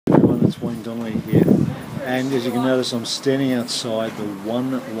it's Wayne Donnelly here, and as you can notice I'm standing outside the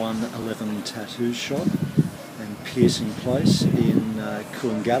 1111 tattoo shop and piercing place in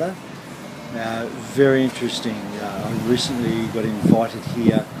Coolangatta. Now, very interesting. I recently got invited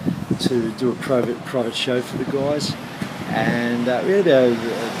here to do a private show for the guys, and we had a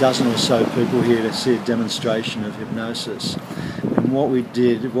dozen or so people here to see a demonstration of hypnosis. And what we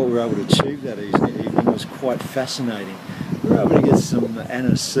were able to achieve that evening was quite fascinating. We were able to get some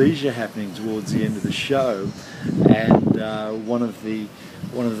anaesthesia happening towards the end of the show, and one of the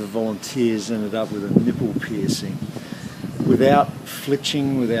volunteers ended up with a nipple piercing, without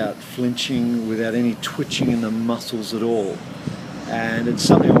flinching, without any twitching in the muscles at all. And it's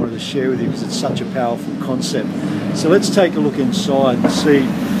something I wanted to share with you because it's such a powerful concept. So let's take a look inside and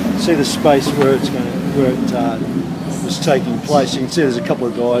see the space where it was taking place. You can see there's a couple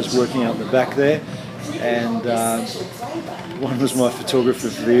of guys working out in the back there, and one was my photographer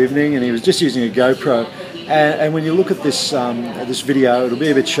for the evening, and he was just using a GoPro. And when you look at this video, it'll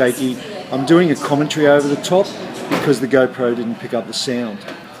be a bit shaky. I'm doing a commentary over the top because the GoPro didn't pick up the sound.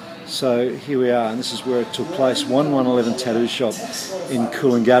 So here we are, and this is where it took place, 1111 Tattoo Shop in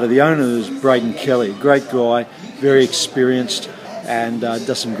Coolangatta. The owner is Braden Kelly, great guy, very experienced, and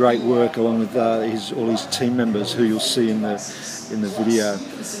does some great work along with all his team members, who you'll see in the video.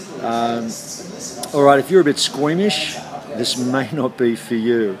 All right, if you're a bit squeamish, this may not be for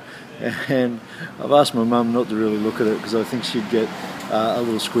you. And I've asked my mum not to really look at it because I think she'd get a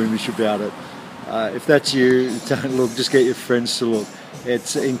little squeamish about it. If that's you, don't look, just get your friends to look.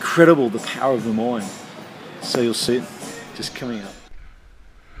 It's incredible, the power of the mind. So you'll see it just coming up.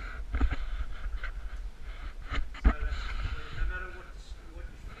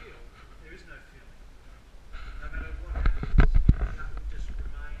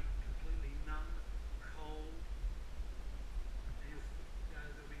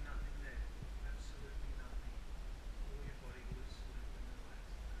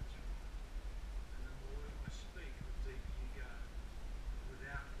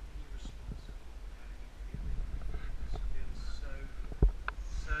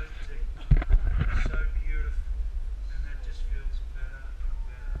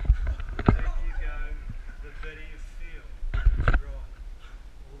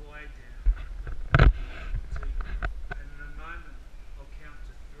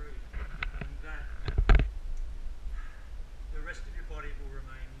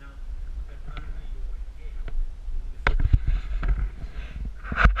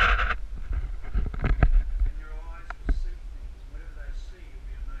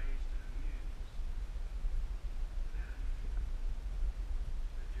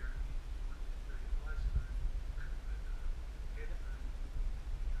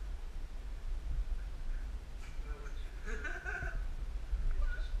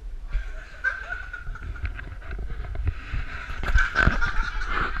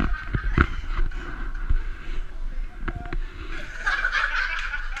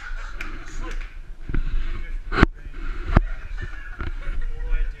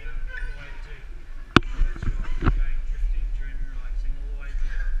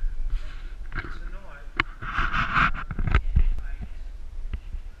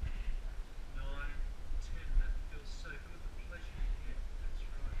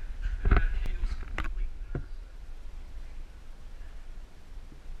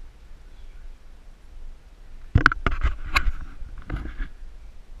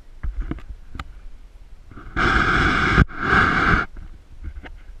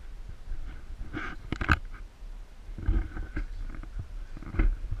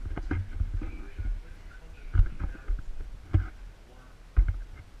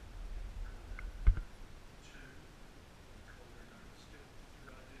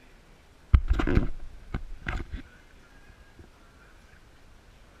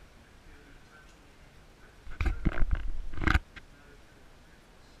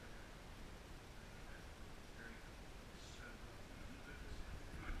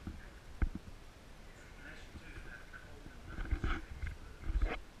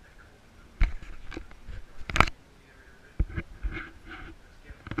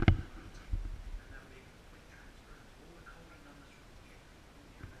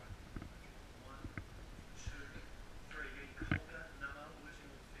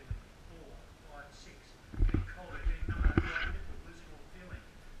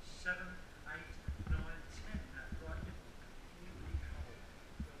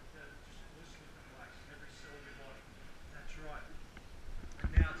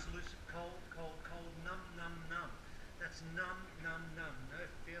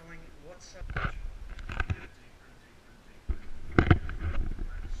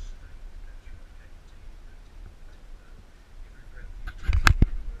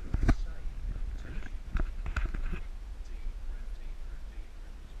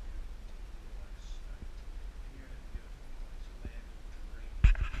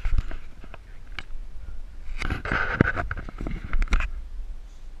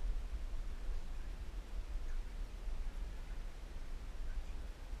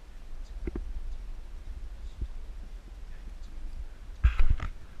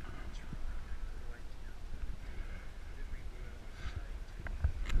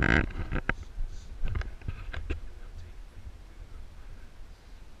 Mm-hmm.